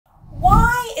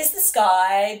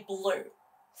sky blue?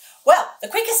 Well, the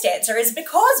quickest answer is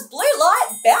because blue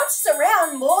light bounces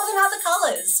around more than other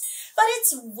colours, but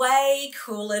it's way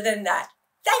cooler than that.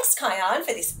 Thanks, Kyan,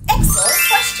 for this excellent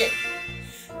question.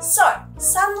 So,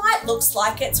 sunlight looks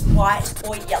like it's white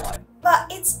or yellow, but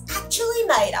it's actually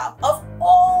made up of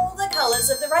all the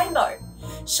colours of the rainbow.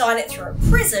 Shine it through a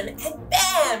prism and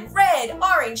bam, red,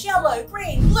 orange, yellow,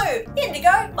 green, blue,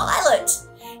 indigo, violet.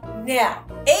 Now,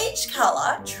 each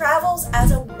colour travels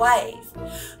as a wave.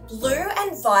 Blue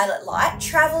and violet light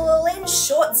travel in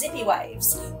short zippy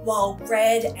waves, while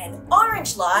red and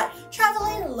orange light travel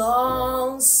in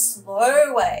long,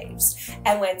 slow waves.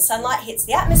 And when sunlight hits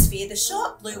the atmosphere, the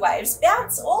short blue waves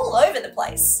bounce all over the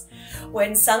place.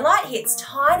 When sunlight hits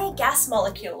tiny gas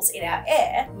molecules in our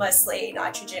air, mostly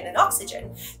nitrogen and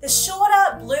oxygen, the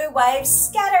shorter blue waves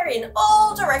scatter in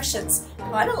all directions,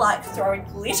 kind of like throwing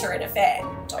glitter in a fan.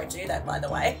 Don't do that, by the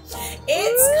way.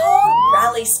 It's called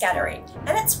Rayleigh scattering,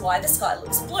 and it's why the sky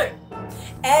looks blue.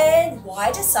 And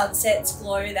why do sunsets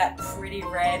glow that pretty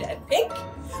red and pink?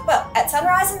 Well, at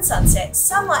sunrise and sunset,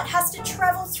 sunlight has to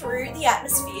travel through the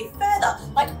atmosphere further,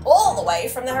 like all the way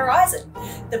from the horizon.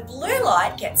 The blue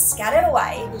light gets scattered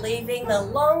away, leaving the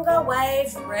longer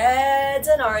wave reds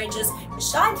and oranges to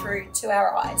shine through to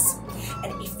our eyes.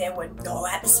 And if there were no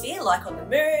atmosphere, like on the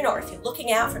moon, or if you're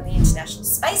looking out from the International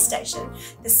Space Station,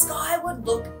 the sky would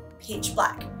look pitch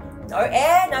black. No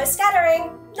air, no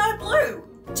scattering, no blue.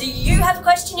 Do you have a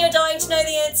question you're dying to know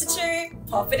the answer to?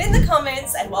 Pop it in the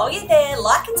comments, and while you're there,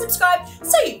 like and subscribe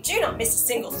so you do not miss a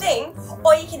single thing,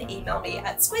 or you can email me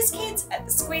at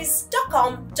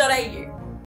squizkids@thesquiz.com.au.